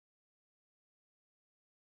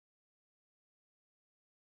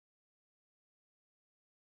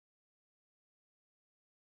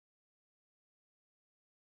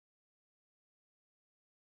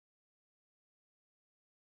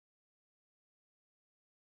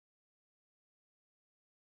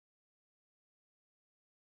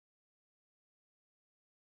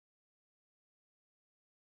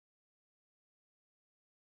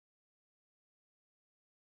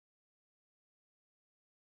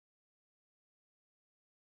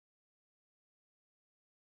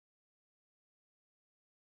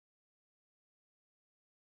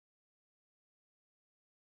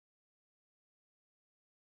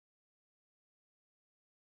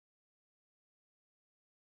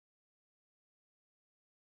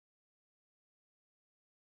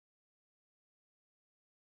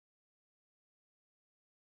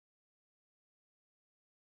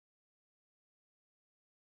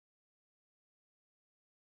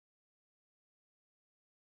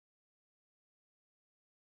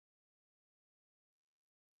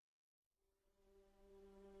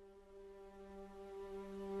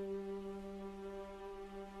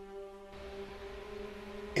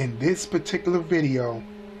In this particular video,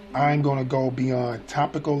 I'm going to go beyond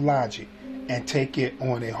topical logic and take it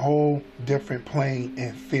on a whole different plane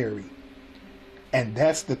in theory. And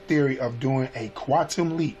that's the theory of doing a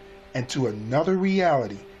quantum leap into another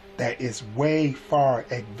reality that is way far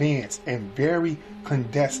advanced and very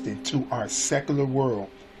clandestine to our secular world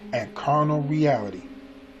and carnal reality.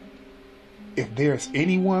 If there's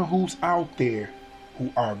anyone who's out there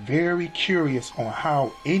who are very curious on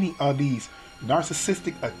how any of these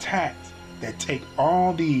narcissistic attacks that take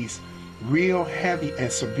all these real heavy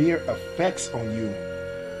and severe effects on you,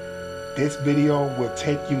 this video will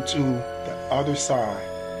take you to the other side.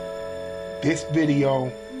 This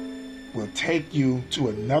video will take you to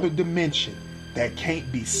another dimension that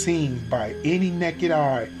can't be seen by any naked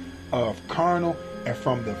eye of carnal and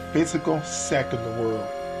from the physical secular world.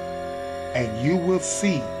 And you will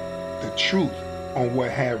see the truth on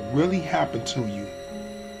what had really happened to you,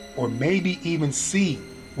 or maybe even see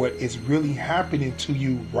what is really happening to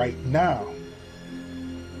you right now.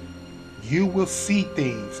 You will see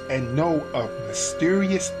things and know of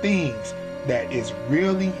mysterious things that is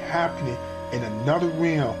really happening in another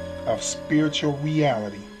realm of spiritual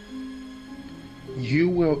reality. You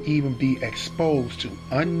will even be exposed to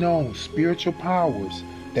unknown spiritual powers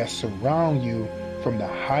that surround you from the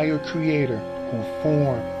higher creator who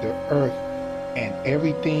formed the earth and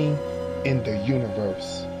everything in the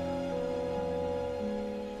universe.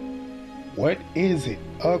 What is it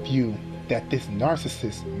of you that this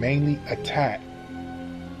narcissist mainly attack?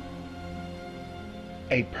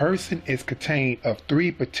 A person is contained of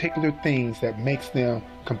three particular things that makes them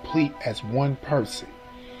complete as one person.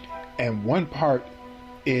 And one part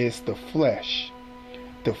is the flesh.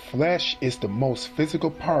 The flesh is the most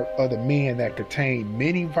physical part of the man that contains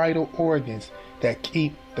many vital organs that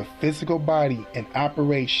keep the physical body in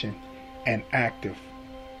operation and active.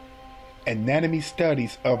 Anatomy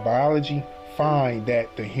studies of biology find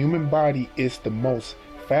that the human body is the most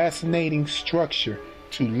fascinating structure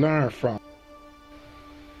to learn from.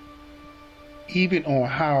 Even on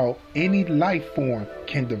how any life form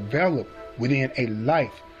can develop within a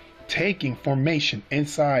life, taking formation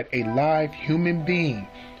inside a live human being,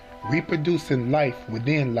 reproducing life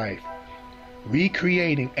within life,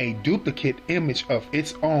 recreating a duplicate image of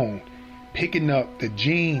its own, picking up the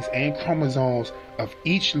genes and chromosomes of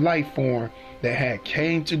each life form that had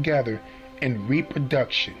came together in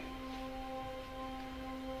reproduction.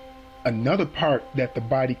 Another part that the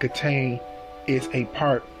body contains is a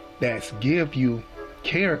part that gives you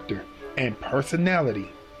character and personality.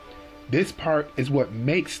 This part is what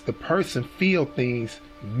makes the person feel things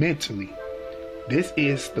mentally. This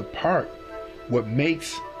is the part what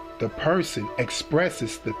makes the person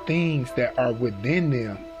expresses the things that are within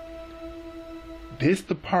them. This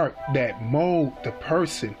the part that molds the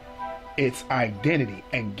person, its identity,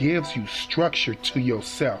 and gives you structure to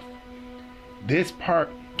yourself. This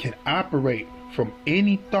part can operate from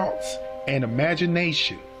any thoughts and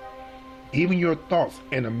imagination. Even your thoughts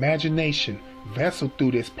and imagination vessel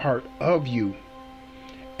through this part of you.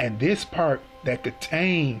 And this part that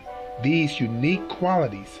contains these unique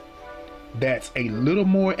qualities, that's a little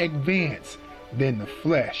more advanced than the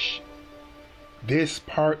flesh. This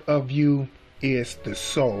part of you is the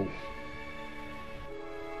soul.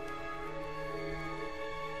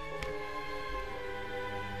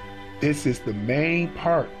 This is the main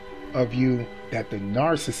part of you that the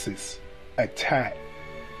narcissist attack.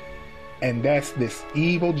 And that's this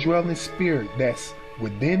evil dwelling spirit that's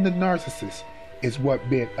within the narcissist is what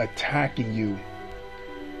been attacking you.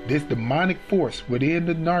 This demonic force within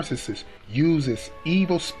the narcissist uses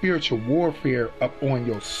evil spiritual warfare upon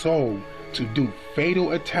your soul to do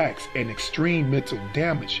fatal attacks and extreme mental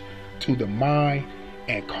damage to the mind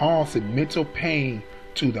and causing mental pain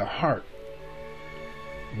to the heart.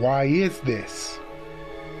 Why is this?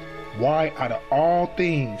 Why out of all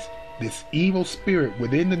things this evil spirit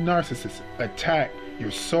within the narcissist attack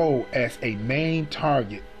your soul as a main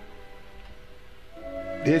target?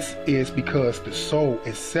 This is because the soul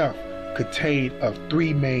itself contained of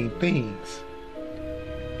three main things,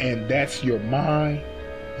 and that's your mind,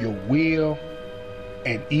 your will,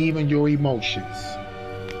 and even your emotions.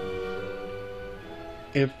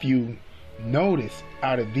 If you notice,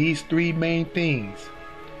 out of these three main things,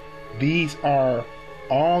 these are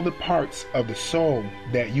all the parts of the soul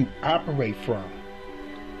that you operate from.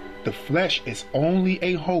 The flesh is only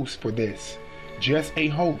a host for this, just a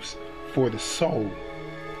host for the soul.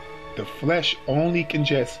 The flesh only can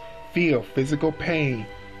just feel physical pain,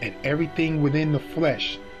 and everything within the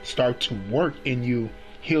flesh start to work in you,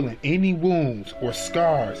 healing any wounds or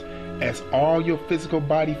scars as all your physical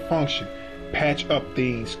body function patch up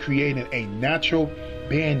things, creating a natural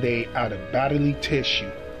band-aid out of bodily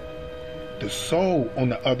tissue. The soul, on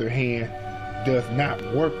the other hand, does not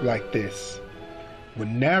work like this.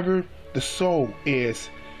 Whenever the soul is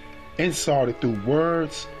insulted through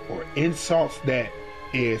words or insults that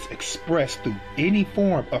is expressed through any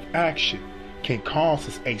form of action, can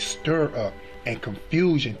cause a stir up and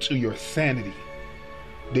confusion to your sanity.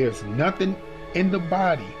 There's nothing in the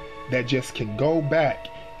body that just can go back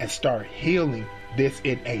and start healing this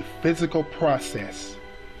in a physical process.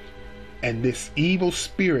 And this evil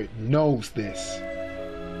spirit knows this.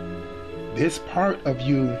 This part of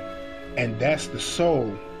you, and that's the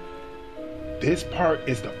soul, this part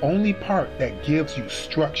is the only part that gives you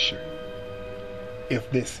structure. If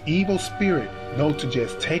this evil spirit knows to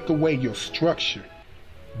just take away your structure,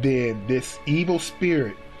 then this evil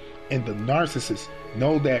spirit and the narcissist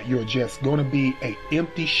know that you're just going to be an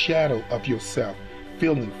empty shadow of yourself,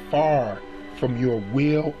 feeling far from your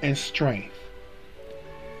will and strength.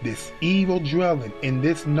 This evil dwelling in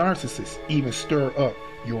this narcissist even stir up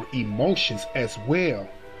your emotions as well,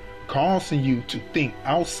 causing you to think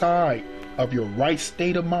outside of your right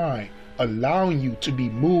state of mind, allowing you to be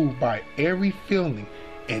moved by every feeling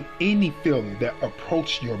and any feeling that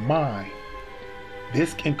approach your mind.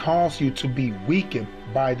 This can cause you to be weakened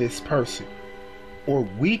by this person, or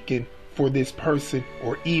weakened for this person,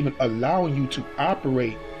 or even allowing you to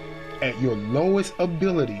operate at your lowest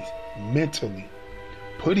abilities mentally,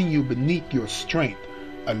 putting you beneath your strength,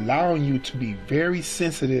 allowing you to be very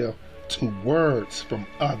sensitive to words from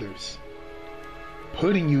others,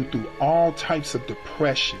 putting you through all types of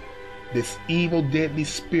depression. This evil, deadly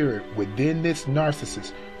spirit within this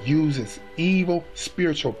narcissist uses evil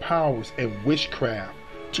spiritual powers and witchcraft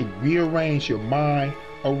to rearrange your mind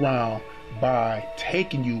around by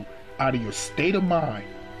taking you out of your state of mind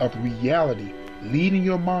of reality, leading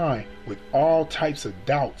your mind with all types of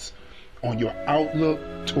doubts on your outlook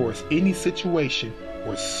towards any situation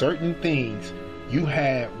or certain things you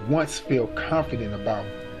had once felt confident about.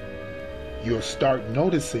 You'll start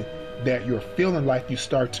noticing that you're feeling like you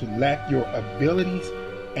start to lack your abilities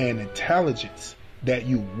and intelligence that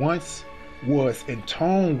you once was in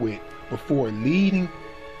tone with before, leading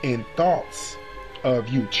in thoughts of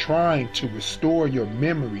you trying to restore your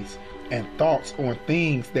memories and thoughts on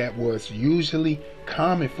things that was usually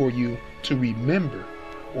common for you to remember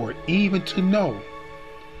or even to know.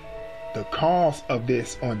 The cause of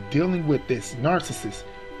this on dealing with this narcissist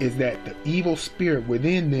is that the evil spirit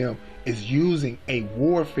within them is using a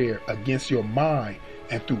warfare against your mind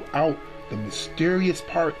and throughout the mysterious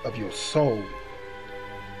part of your soul.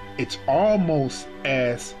 It's almost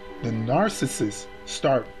as the narcissist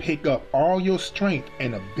start pick up all your strength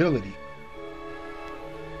and ability.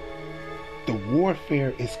 The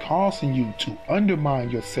warfare is causing you to undermine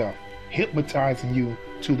yourself, hypnotizing you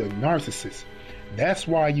to the narcissist. That's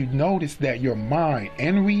why you notice that your mind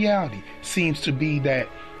and reality seems to be that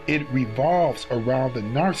it revolves around the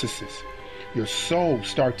narcissist. Your soul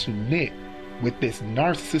starts to knit with this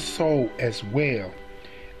narcissist soul as well,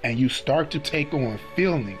 and you start to take on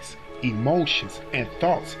feelings, emotions, and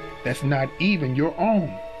thoughts that's not even your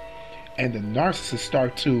own. And the narcissist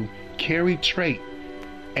start to carry trait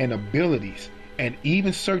and abilities and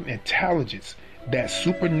even certain intelligence that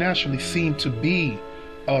supernaturally seem to be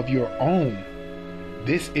of your own.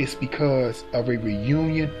 This is because of a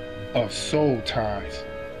reunion of soul ties.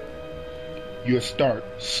 You'll start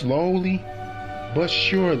slowly but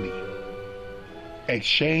surely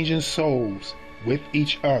exchanging souls with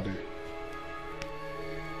each other.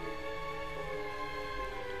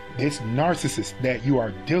 This narcissist that you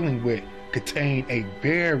are dealing with contain a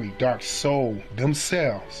very dark soul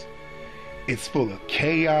themselves. It's full of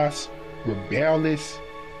chaos, rebellious,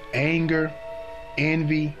 anger,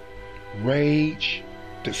 envy, rage,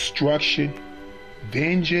 destruction,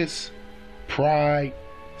 vengeance, pride,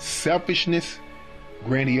 selfishness,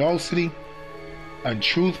 grandiosity,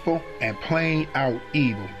 untruthful, and plain out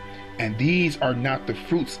evil. And these are not the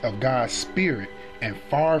fruits of God's Spirit, and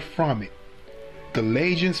far from it.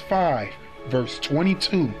 Galatians 5 verse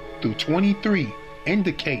 22 through 23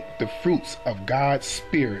 indicate the fruits of God's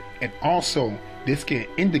Spirit, and also this can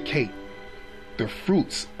indicate the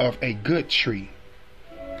fruits of a good tree.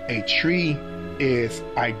 A tree is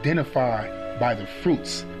identified by the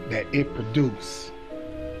fruits that it produces.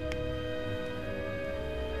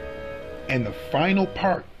 And the final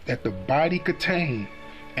part that the body contains,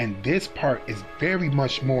 and this part is very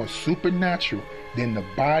much more supernatural than the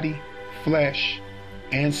body, flesh,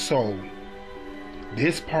 and soul.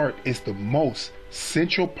 This part is the most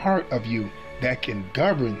central part of you that can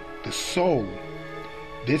govern the soul.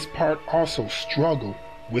 This part also struggles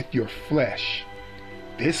with your flesh.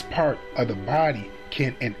 This part of the body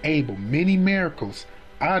can enable many miracles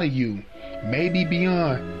out of you, maybe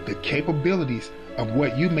beyond the capabilities of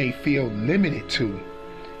what you may feel limited to.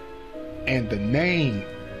 And the name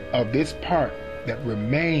of this part that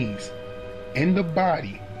remains in the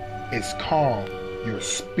body is called your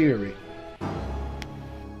spirit.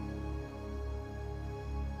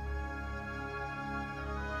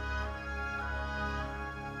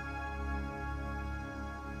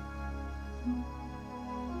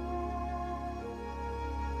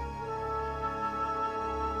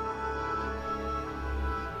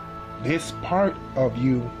 This part of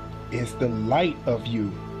you is the light of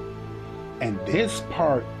you. And this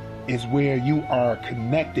part is where you are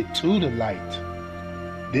connected to the light.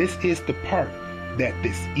 This is the part that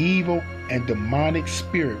this evil and demonic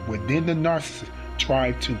spirit within the narcissist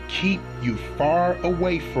try to keep you far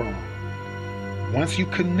away from. Once you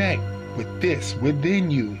connect with this within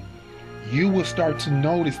you, you will start to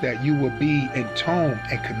notice that you will be in tune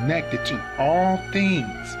and connected to all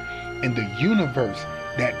things in the universe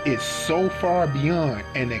that is so far beyond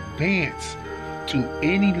and advanced to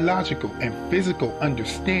any logical and physical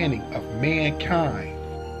understanding of mankind.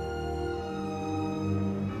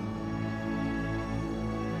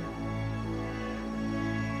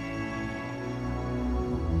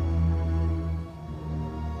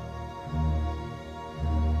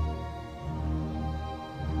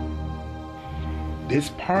 This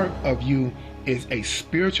part of you is a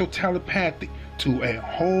spiritual telepathy to a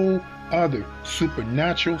whole other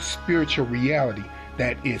supernatural spiritual reality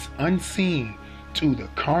that is unseen to the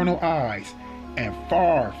carnal eyes and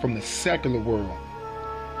far from the secular world.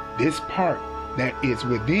 This part that is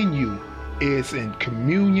within you is in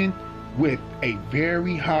communion with a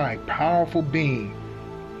very high powerful being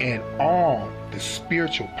and all the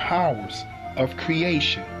spiritual powers of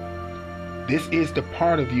creation. This is the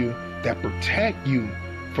part of you that protect you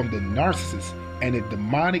from the narcissist and the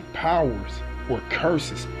demonic powers or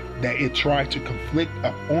curses that it tries to conflict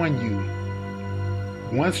upon you.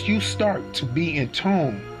 Once you start to be in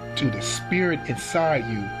tune to the spirit inside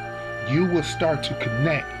you, you will start to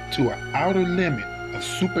connect to an outer limit of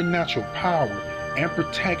supernatural power and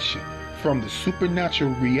protection from the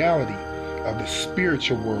supernatural reality of the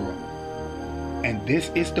spiritual world. And this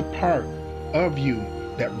is the part of you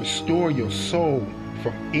that restore your soul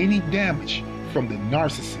from any damage from the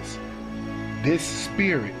narcissist. This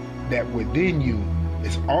spirit that within you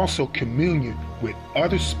is also communion with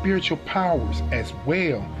other spiritual powers as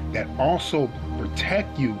well that also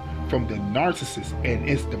protect you from the narcissist and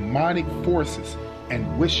its demonic forces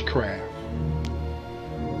and witchcraft.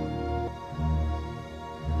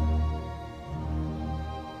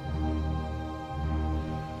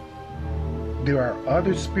 There are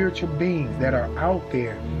other spiritual beings that are out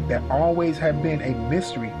there that always have been a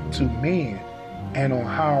mystery to man, and on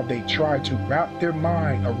how they try to wrap their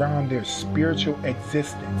mind around their spiritual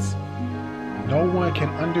existence. No one can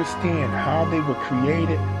understand how they were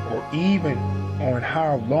created or even on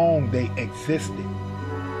how long they existed.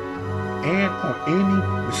 And on any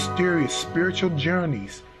mysterious spiritual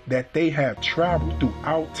journeys that they have traveled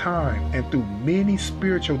throughout time and through many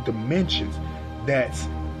spiritual dimensions that's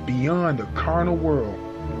beyond the carnal world,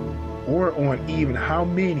 or on even how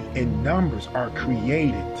many in numbers are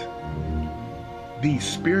created. These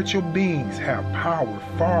spiritual beings have power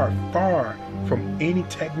far, far from any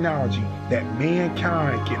technology that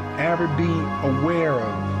mankind can ever be aware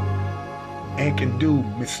of, and can do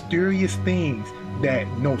mysterious things that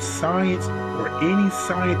no science or any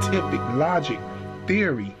scientific logic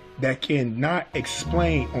theory that cannot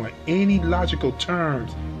explain on any logical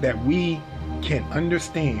terms that we can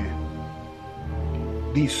understand.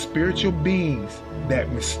 These spiritual beings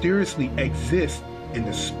that mysteriously exist in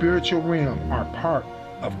the spiritual realm are part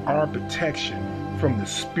of our protection from the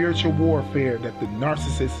spiritual warfare that the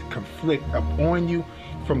narcissists conflict upon you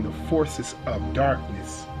from the forces of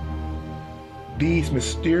darkness. These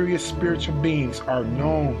mysterious spiritual beings are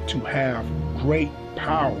known to have great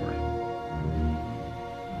power.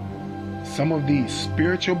 Some of these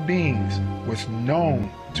spiritual beings was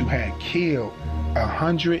known to have killed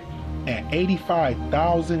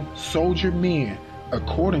 185,000 soldier men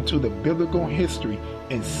according to the biblical history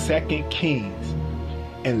in 2 Kings.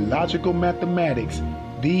 In logical mathematics,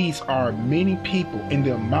 these are many people in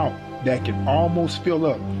the amount that can almost fill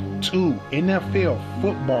up 2 NFL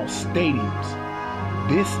football stadiums.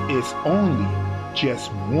 This is only just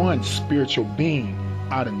one spiritual being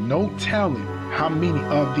out of no telling how many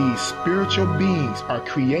of these spiritual beings are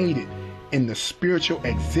created in the spiritual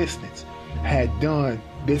existence had done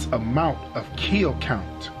this amount of kill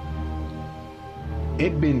count.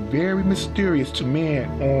 It been very mysterious to man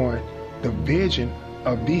on the vision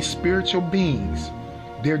of these spiritual beings,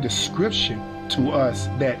 their description to us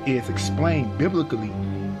that is explained biblically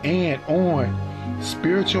and on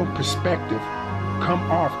spiritual perspective, come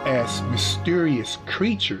off as mysterious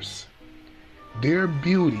creatures. Their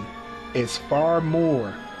beauty is far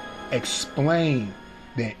more explained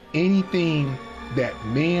than anything that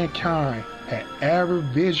mankind had ever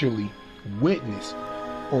visually witnessed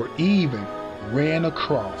or even ran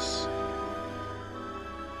across.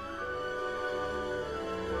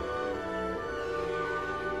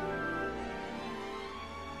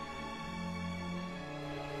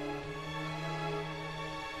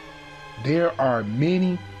 There are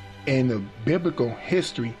many in the biblical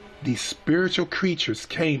history. These spiritual creatures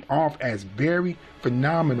came off as very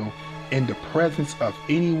phenomenal in the presence of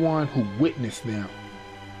anyone who witnessed them.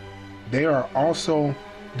 They are also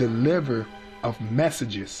deliverer of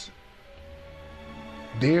messages.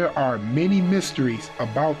 There are many mysteries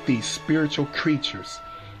about these spiritual creatures,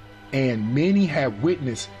 and many have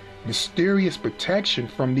witnessed mysterious protection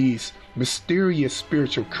from these mysterious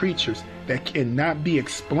spiritual creatures that cannot be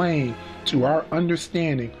explained to our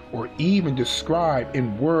understanding or even described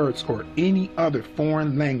in words or any other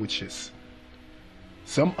foreign languages.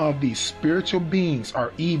 Some of these spiritual beings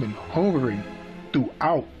are even hovering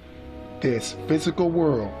throughout this physical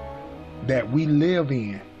world that we live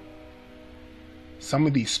in. Some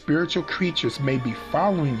of these spiritual creatures may be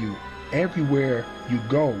following you everywhere you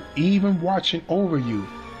go, even watching over you.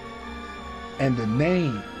 And the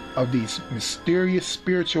name of these mysterious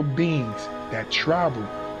spiritual beings that travel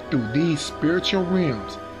through these spiritual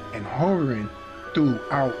realms and hovering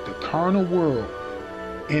throughout the carnal world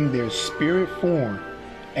in their spirit form,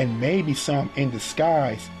 and maybe some in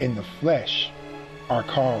disguise in the flesh, are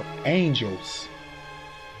called angels.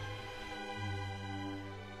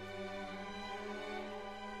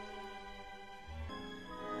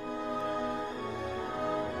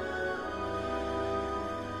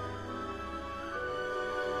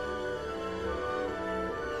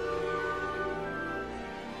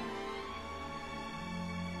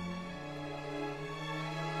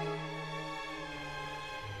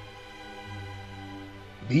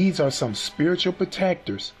 These are some spiritual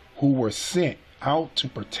protectors who were sent out to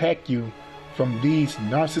protect you from these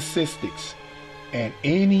narcissistics and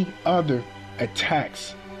any other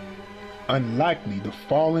attacks. Unlikely the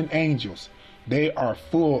fallen angels, they are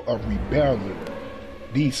full of rebellion.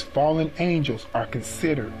 These fallen angels are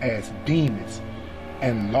considered as demons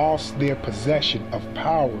and lost their possession of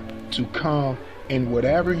power to come in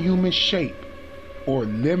whatever human shape or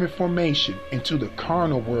limit formation into the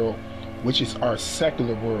carnal world, which is our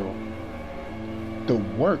secular world. The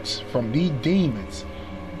works from these demons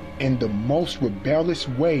in the most rebellious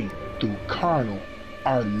way through carnal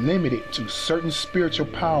are limited to certain spiritual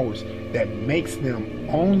powers that makes them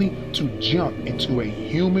only to jump into a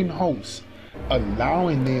human host,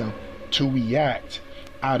 allowing them to react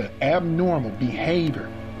out of abnormal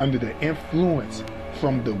behavior under the influence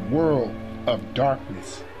from the world of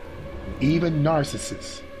darkness, even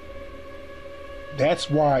narcissists. That's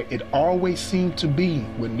why it always seemed to be,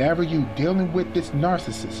 whenever you dealing with this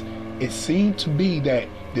narcissist, it seemed to be that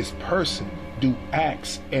this person do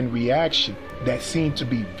acts and reaction that seem to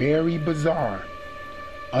be very bizarre.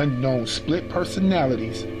 Unknown split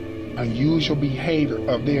personalities, unusual behavior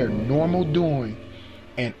of their normal doing,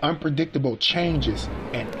 and unpredictable changes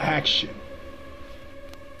and action.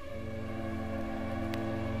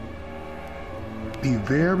 Be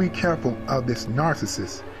very careful of this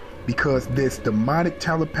narcissist, because this demonic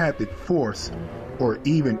telepathic force or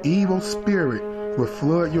even evil spirit will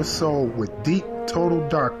flood your soul with deep total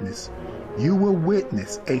darkness. You will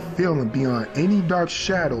witness a feeling beyond any dark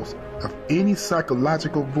shadows of any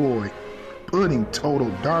psychological void, putting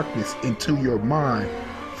total darkness into your mind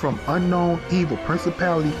from unknown evil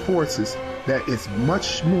principality forces that is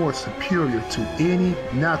much more superior to any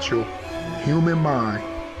natural human mind.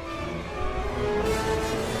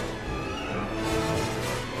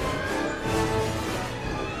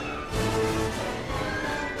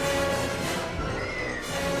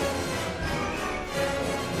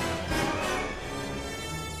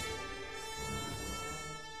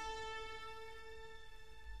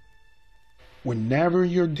 Whenever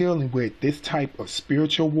you're dealing with this type of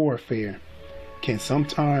spiritual warfare, can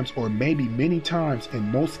sometimes, or maybe many times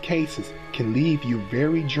in most cases, can leave you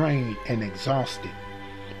very drained and exhausted.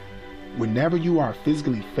 Whenever you are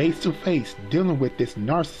physically face to face dealing with this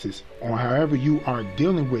narcissist, or however you are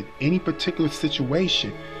dealing with any particular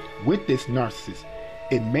situation with this narcissist,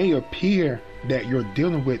 it may appear that you're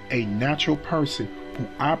dealing with a natural person who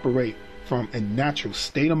operate from a natural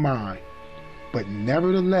state of mind, but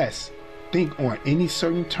nevertheless, think on any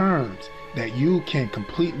certain terms that you can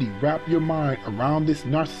completely wrap your mind around this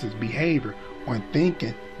narcissist behavior on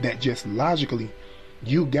thinking that just logically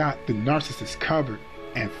you got the narcissist covered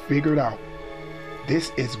and figured out.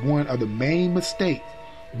 This is one of the main mistakes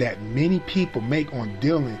that many people make on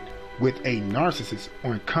dealing with a narcissist,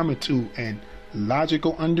 on coming to an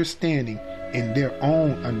logical understanding in their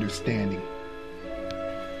own understanding.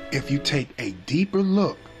 If you take a deeper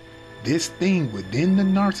look, this thing within the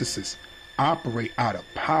narcissist operate out of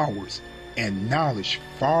powers and knowledge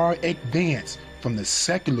far advanced from the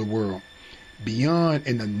secular world. Beyond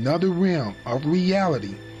in another realm of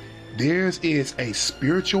reality, theirs is a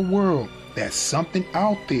spiritual world that something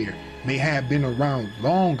out there may have been around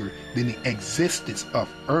longer than the existence of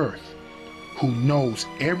Earth, who knows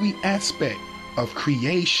every aspect of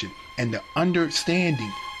creation and the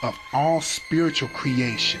understanding of all spiritual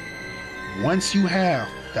creation. Once you have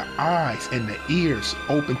the eyes and the ears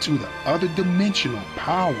open to the other dimensional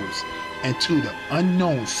powers and to the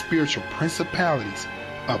unknown spiritual principalities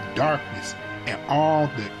of darkness and all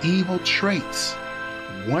the evil traits,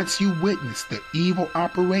 once you witness the evil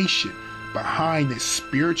operation behind this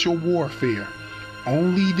spiritual warfare,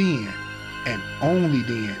 only then and only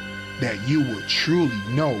then that you will truly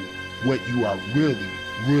know what you are really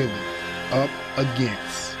up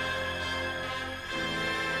against.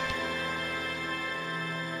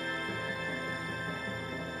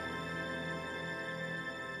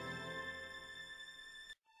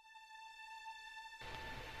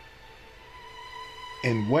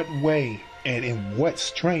 In what way and in what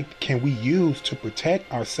strength can we use to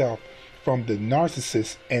protect ourselves from the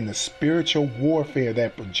narcissist and the spiritual warfare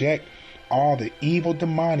that project all the evil,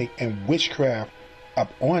 demonic, and witchcraft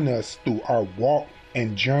upon us through our walk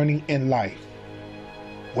and journey in life?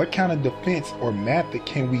 What kind of defense or method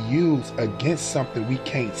can we use against something we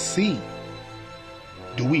can't see?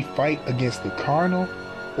 Do we fight against the carnal,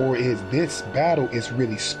 or is this battle is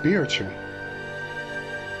really spiritual?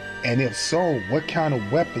 And if so, what kind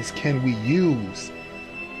of weapons can we use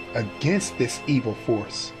against this evil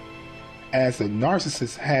force? As the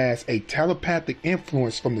narcissist has a telepathic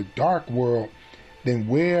influence from the dark world, then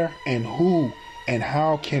where and who and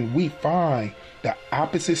how can we find the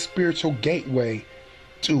opposite spiritual gateway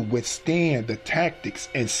to withstand the tactics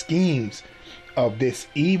and schemes of this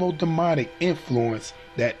evil demonic influence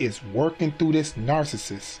that is working through this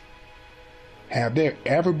narcissist? Have there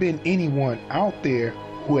ever been anyone out there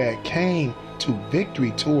who had came to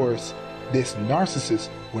victory towards this narcissist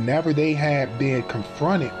whenever they had been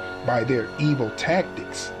confronted by their evil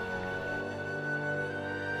tactics?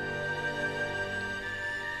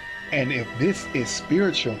 And if this is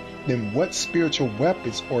spiritual, then what spiritual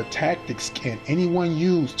weapons or tactics can anyone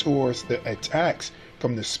use towards the attacks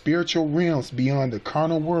from the spiritual realms beyond the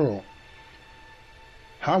carnal world?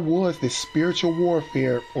 How was this spiritual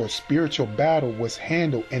warfare or spiritual battle was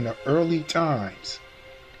handled in the early times?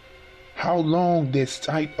 How long this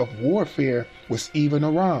type of warfare was even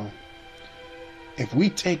around? If we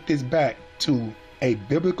take this back to a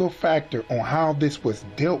biblical factor on how this was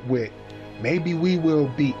dealt with, maybe we will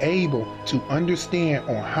be able to understand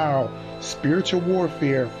on how spiritual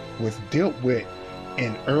warfare was dealt with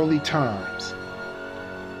in early times.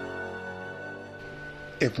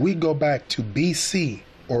 If we go back to BC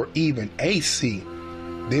or even AC,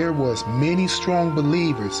 there was many strong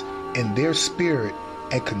believers in their spirit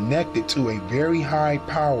and connected to a very high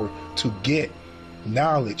power to get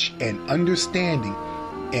knowledge and understanding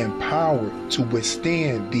and power to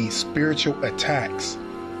withstand these spiritual attacks.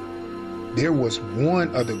 There was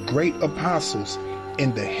one of the great apostles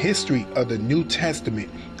in the history of the New Testament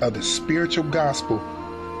of the spiritual gospel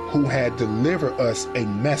who had delivered us a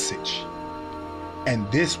message. And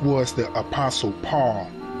this was the Apostle Paul,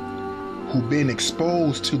 who been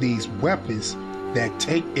exposed to these weapons that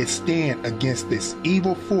take its stand against this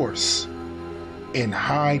evil force in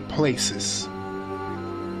high places.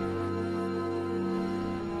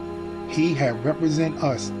 He had represent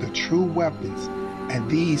us the true weapons, and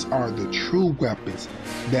these are the true weapons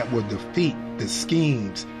that will defeat the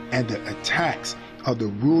schemes and the attacks of the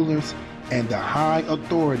rulers and the high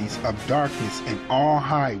authorities of darkness in all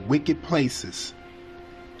high wicked places.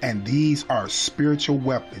 And these are spiritual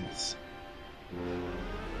weapons.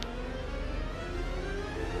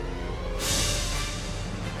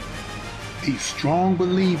 These strong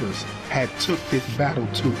believers had took this battle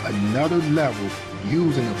to another level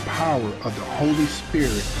using the power of the Holy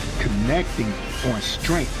Spirit, connecting on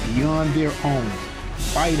strength beyond their own,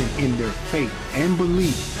 fighting in their faith and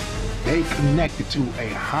belief. They connected to a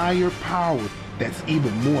higher power that's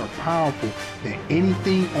even more powerful than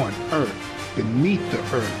anything on earth, beneath the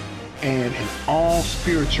earth, and in all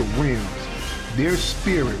spiritual realms. Their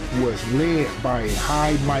spirit was led by a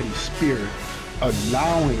high mighty spirit,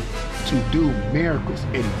 allowing to do miracles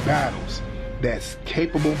in battles that's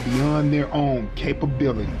capable beyond their own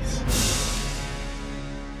capabilities.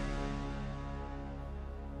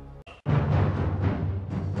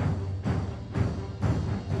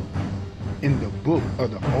 In the book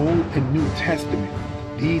of the Old and New Testament,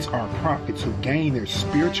 these are prophets who gained their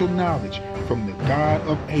spiritual knowledge from the God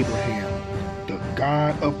of Abraham, the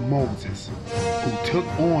God of Moses, who took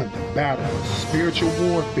on the battle of spiritual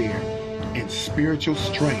warfare and spiritual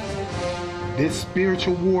strength. This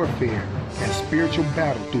spiritual warfare and spiritual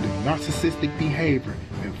battle through the narcissistic behavior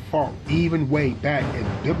and fought even way back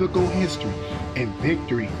in biblical history and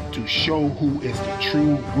victory to show who is the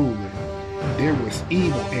true ruler. There was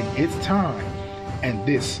evil in its time, and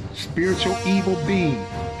this spiritual evil being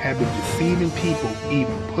had been deceiving people,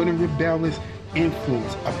 even putting rebellious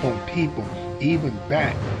influence upon people, even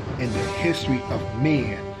back in the history of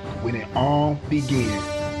man when it all began.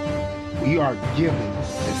 We are given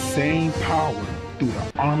the same power through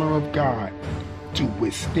the armor of God to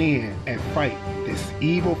withstand and fight this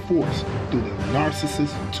evil force through the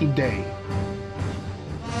narcissist today.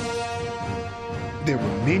 There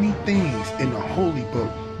were many things in the Holy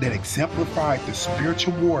Book that exemplified the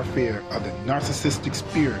spiritual warfare of the narcissistic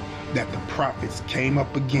spirit that the prophets came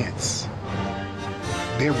up against.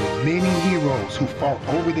 There were many heroes who fought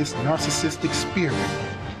over this narcissistic spirit.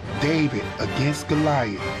 David against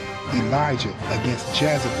Goliath, Elijah against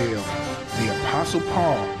Jezebel, the Apostle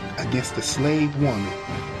Paul against the slave woman,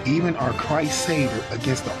 even our Christ Savior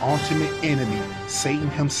against the ultimate enemy, Satan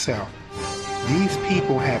himself. These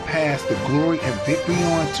people have passed the glory and victory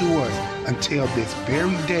on to us until this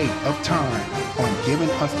very day of time on giving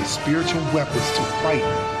us the spiritual weapons to fight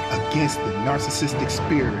against the narcissistic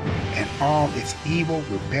spirit and all its evil,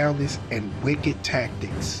 rebellious, and wicked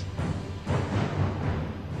tactics.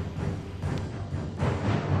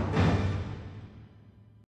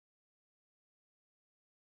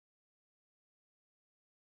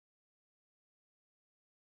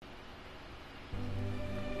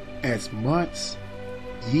 As months,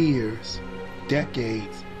 years,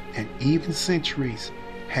 decades, and even centuries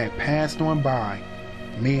had passed on by,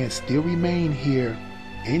 man still remained here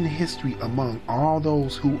in history among all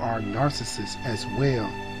those who are narcissists as well.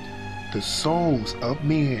 The souls of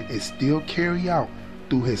man is still carried out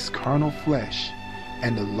through his carnal flesh,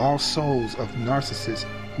 and the lost souls of narcissists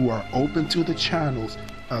who are open to the channels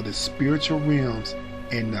of the spiritual realms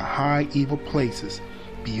and the high evil places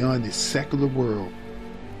beyond this secular world.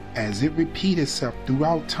 As it repeats itself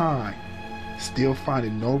throughout time, still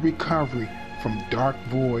finding no recovery from dark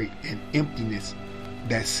void and emptiness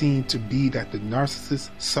that seem to be that the narcissist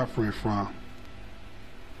suffering from.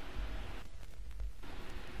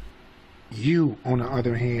 You, on the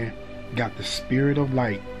other hand, got the spirit of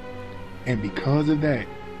light, and because of that,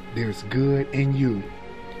 there's good in you,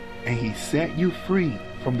 and he set you free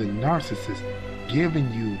from the narcissist,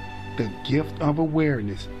 giving you the gift of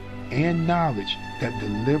awareness and knowledge that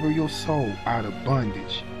deliver your soul out of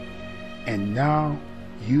bondage. And now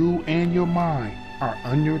you and your mind are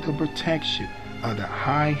under the protection of the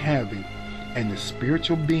high heaven and the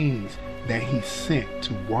spiritual beings that he sent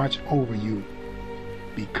to watch over you.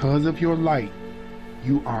 Because of your light,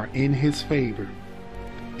 you are in his favor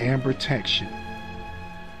and protection.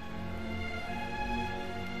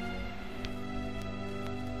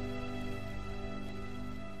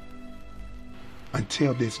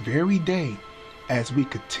 Until this very day, as we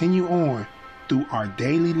continue on through our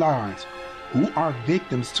daily lives, who are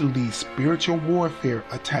victims to these spiritual warfare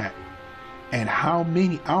attacks, and how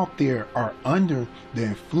many out there are under the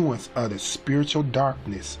influence of the spiritual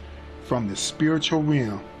darkness from the spiritual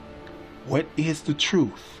realm? What is the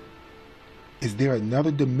truth? Is there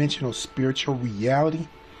another dimensional spiritual reality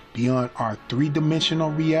beyond our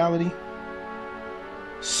three-dimensional reality?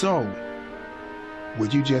 So,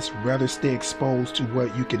 would you just rather stay exposed to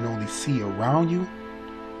what you can only see around you?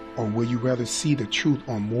 Or will you rather see the truth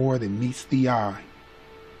on more than meets the eye?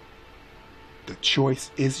 The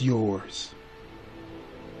choice is yours.